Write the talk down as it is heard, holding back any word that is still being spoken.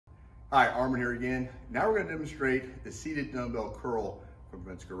Hi, Armin here again. Now we're going to demonstrate the seated dumbbell curl from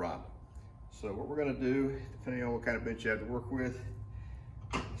Gironda. So what we're going to do, depending on what kind of bench you have to work with,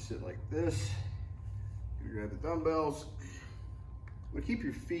 sit like this. You grab the dumbbells. But keep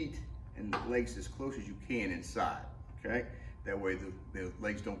your feet and the legs as close as you can inside. Okay, that way the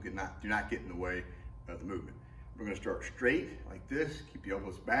legs do not get in the way of the movement. We're going to start straight like this. Keep the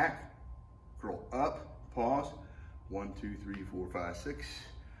elbows back. Curl up. Pause. 1, 2, 3, 4, 5, 6.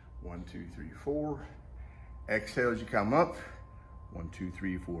 1, 2, 3, 4. Exhale as you come up. 1, 2,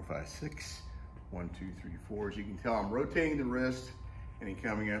 3, 4, 5, 6. 1, 2, 3, 4. As you can tell, I'm rotating the wrist and then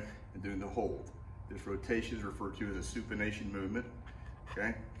coming up and doing the hold. This rotation is referred to as a supination movement.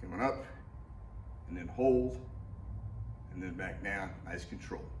 Okay, coming up and then hold and then back down. Nice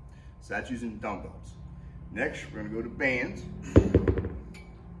control. So that's using dumbbells. Next, we're going to go to bands.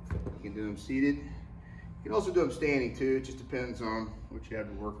 You can do them seated. You can also do them standing too. It just depends on what you have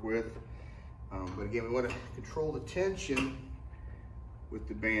to work with. But again, we want to control the tension with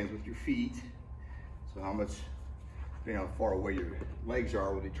the bands with your feet. So how much, depending on how far away your legs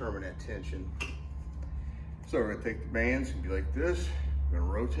are, will determine that tension. So we're going to take the bands and be like this. We're going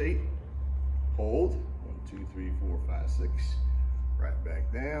to rotate, hold. 1, 2, 3, 4, 5, 6. Right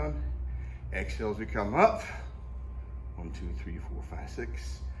back down. Exhale as we come up. 1, 2, 3, 4, 5,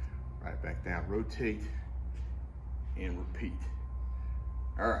 6. Right back down. Rotate and repeat.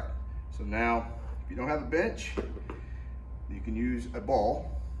 All right, so now if you don't have a bench, you can use a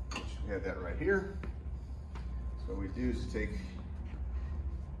ball, which we have that right here. So what we do is take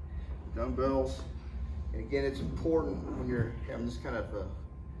dumbbells, and again, it's important when you're having this kind of a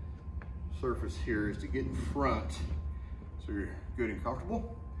surface here is to get in front so you're good and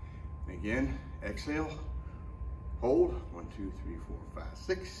comfortable. And again, exhale, hold. 1, 2, 3, 4, 5,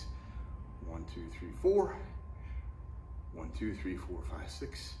 6. 1, 2, 3, 4. 1, 2, 3, 4, 5,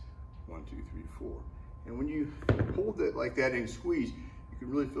 6. 1, 2, 3, 4. And when you hold it like that and squeeze, you can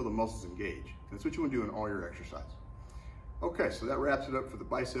really feel the muscles engage. That's what you want to do in all your exercises. Okay, so that wraps it up for the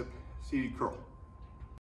bicep seated curl.